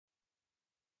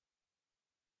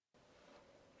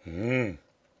A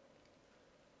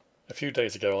few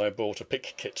days ago I bought a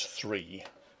PICkit3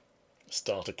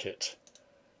 starter kit,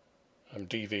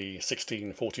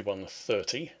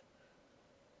 DV164130,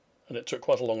 and it took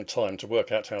quite a long time to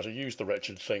work out how to use the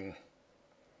wretched thing,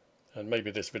 and maybe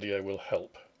this video will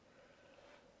help.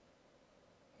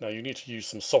 Now you need to use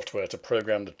some software to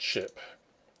program the chip,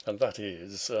 and that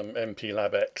is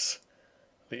MPLabX,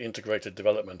 the Integrated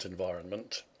Development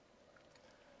Environment.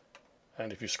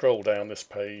 And if you scroll down this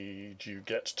page you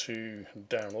get to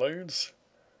Downloads,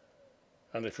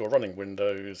 and if you're running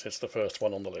Windows it's the first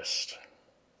one on the list.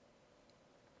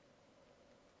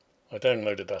 I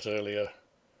downloaded that earlier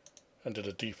and did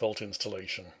a default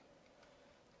installation.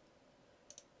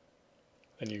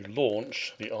 Then you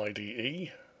launch the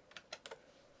IDE,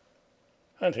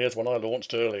 and here's one I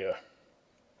launched earlier.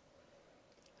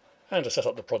 And to set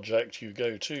up the project you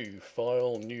go to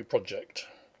File, New Project.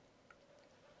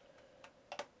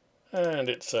 And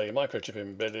it's a microchip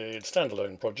embedded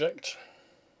standalone project,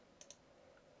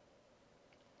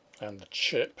 and the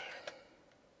chip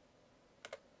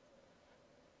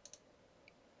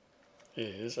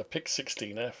is a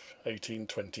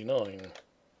PIC16F1829.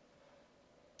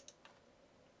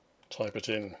 Type it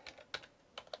in.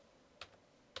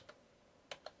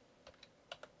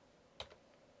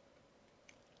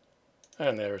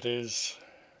 And there it is.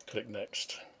 Click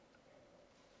Next.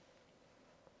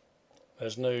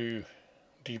 There's no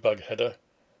debug header,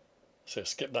 so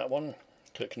skip that one.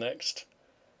 Click Next.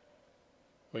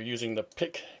 We're using the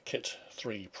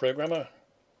PICkit3 programmer,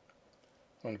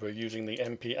 and we're using the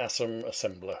MP-ASM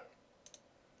assembler.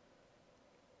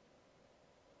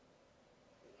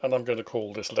 And I'm going to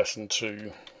call this Lesson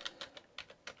 2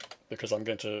 because I'm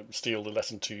going to steal the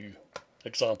Lesson 2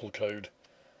 example code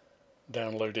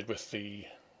downloaded with the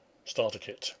starter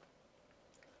kit.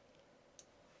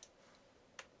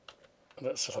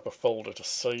 Let's set up a folder to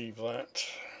save that.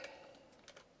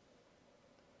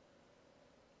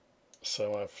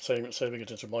 So I'm saving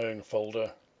it into my own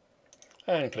folder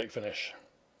and click Finish.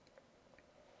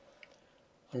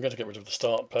 I'm going to get rid of the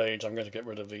start page. I'm going to get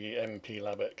rid of the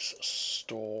MPLabX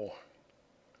store.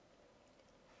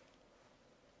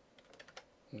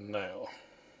 Now,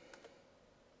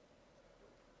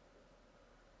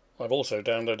 I've also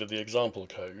downloaded the example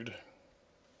code.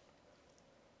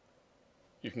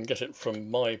 You can get it from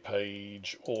my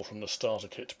page or from the starter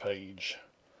kit page.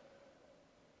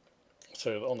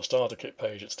 So on the starter kit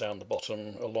page it's down the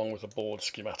bottom along with a board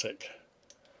schematic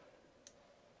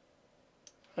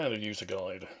and a user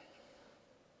guide.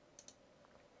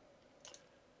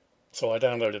 So I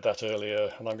downloaded that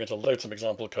earlier and I'm going to load some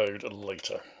example code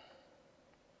later.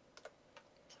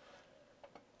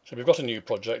 So we've got a new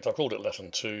project. I called it Lesson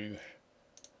 2,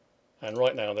 and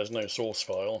right now there's no source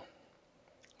file.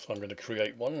 So I'm going to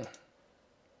create one.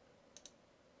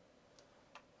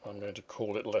 I'm going to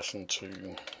call it Lesson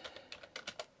 2.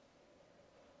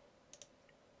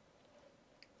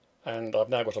 And I've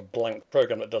now got a blank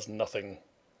program that does nothing.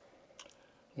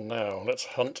 Now let's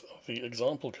hunt the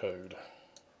example code.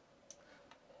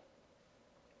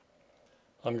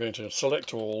 I'm going to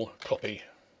select all, copy.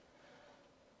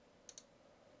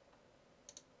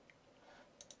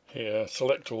 Here,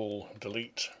 select all,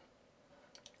 delete.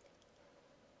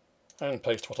 And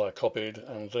paste what I copied,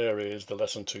 and there is the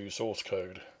Lesson 2 source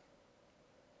code.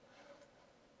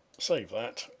 Save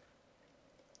that.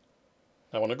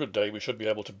 Now on a good day we should be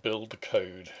able to build the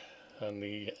code, and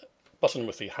the button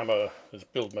with the hammer is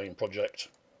Build Main Project.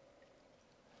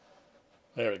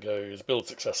 There it goes, build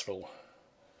successful.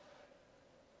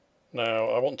 Now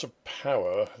I want to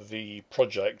power the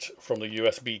project from the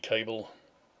USB cable,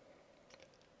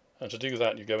 and to do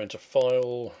that you go into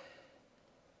File,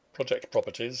 Project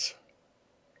Properties,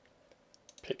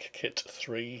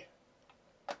 PICkit3,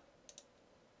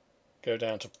 go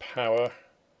down to Power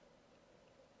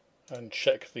and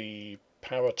check the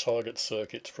power target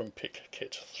circuit from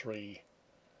PICkit3.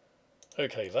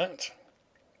 OK that.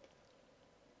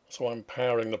 So I'm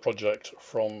powering the project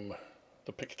from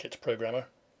the PICkit programmer.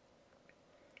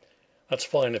 That's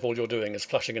fine if all you're doing is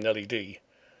flashing an LED.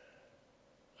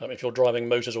 If you're driving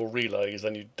motors or relays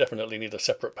then you definitely need a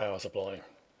separate power supply.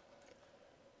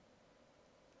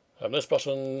 This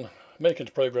button, Make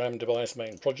and Program Device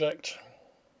Main Project.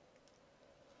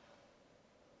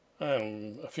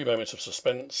 And a few moments of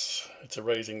suspense. It's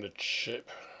erasing the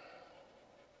chip.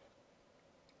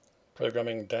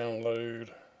 Programming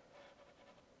download.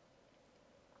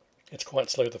 It's quite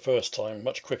slow the first time,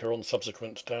 much quicker on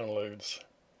subsequent downloads.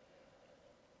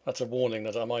 That's a warning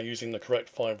that am I using the correct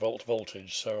 5 volt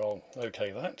voltage, so I'll OK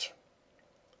that.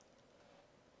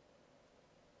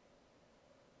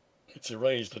 It's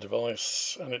erased the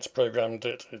device and it's programmed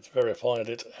it, it's verified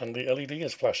it, and the LED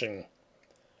is flashing.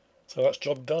 So that's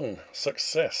job done.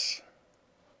 Success.